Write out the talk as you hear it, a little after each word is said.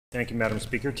Thank you, Madam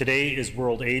Speaker. Today is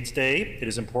World AIDS Day. It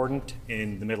is important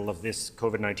in the middle of this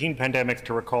COVID-19 pandemic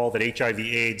to recall that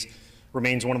HIV/AIDS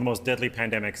remains one of the most deadly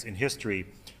pandemics in history.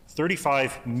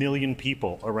 35 million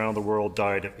people around the world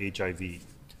died of HIV.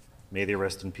 May they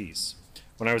rest in peace.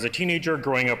 When I was a teenager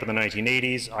growing up in the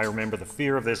 1980s, I remember the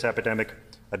fear of this epidemic,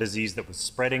 a disease that was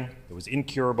spreading, that was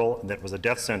incurable, and that was a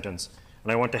death sentence.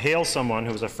 And I want to hail someone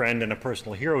who was a friend and a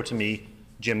personal hero to me,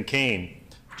 Jim Kane.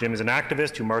 Jim is an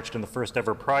activist who marched in the first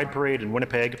ever Pride Parade in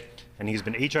Winnipeg, and he's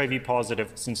been HIV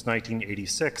positive since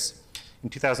 1986. In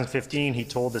 2015, he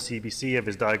told the CBC of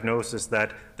his diagnosis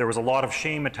that there was a lot of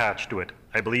shame attached to it.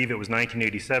 I believe it was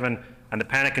 1987, and the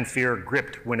panic and fear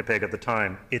gripped Winnipeg at the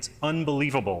time. It's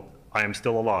unbelievable I am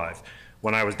still alive.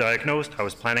 When I was diagnosed, I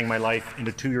was planning my life in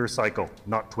a 2-year cycle,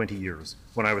 not 20 years.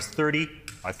 When I was 30,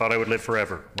 I thought I would live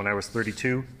forever. When I was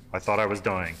 32, I thought I was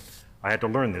dying. I had to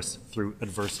learn this through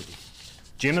adversity.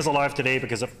 Jim is alive today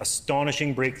because of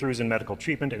astonishing breakthroughs in medical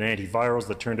treatment and antivirals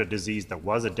that turned a disease that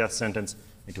was a death sentence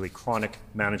into a chronic,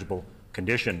 manageable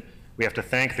condition. We have to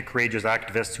thank the courageous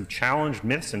activists who challenged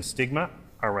myths and stigma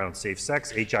around safe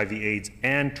sex, HIV/AIDS,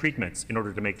 and treatments in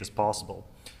order to make this possible.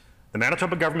 The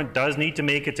Manitoba government does need to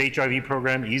make its HIV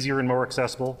program easier and more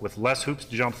accessible, with less hoops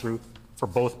to jump through for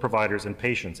both providers and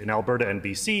patients. In Alberta and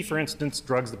BC, for instance,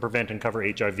 drugs that prevent and cover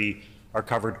HIV are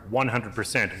covered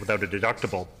 100% without a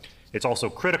deductible. It's also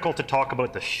critical to talk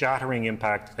about the shattering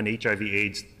impact an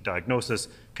HIV/AIDS diagnosis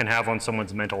can have on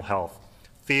someone's mental health.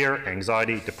 Fear,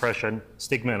 anxiety, depression,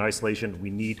 stigma, and isolation, we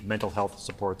need mental health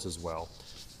supports as well.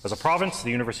 As a province,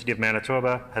 the University of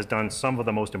Manitoba has done some of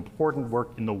the most important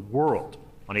work in the world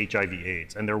on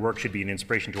HIV/AIDS, and their work should be an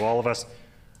inspiration to all of us.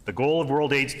 The goal of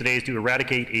World AIDS today is to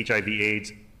eradicate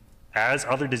HIV/AIDS, as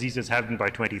other diseases have been by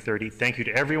 2030. Thank you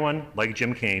to everyone, like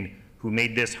Jim Kane, who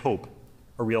made this hope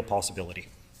a real possibility.